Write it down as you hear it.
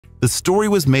The story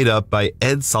was made up by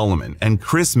Ed Solomon and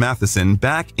Chris Matheson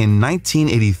back in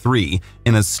 1983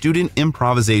 in a student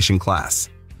improvisation class.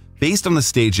 Based on the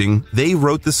staging, they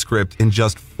wrote the script in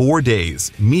just 4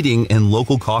 days, meeting in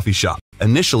local coffee shop.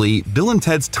 Initially, Bill and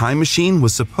Ted's Time Machine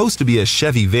was supposed to be a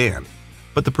Chevy van,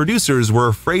 but the producers were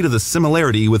afraid of the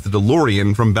similarity with the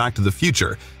DeLorean from Back to the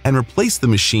Future and replaced the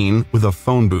machine with a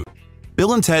phone booth.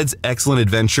 Bill and Ted's Excellent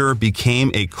Adventure became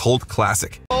a cult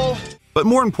classic. But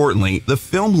more importantly, the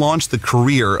film launched the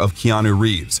career of Keanu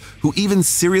Reeves, who even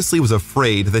seriously was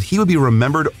afraid that he would be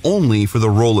remembered only for the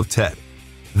role of Ted.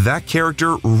 That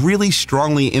character really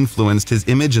strongly influenced his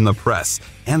image in the press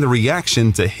and the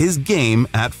reaction to his game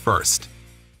at first.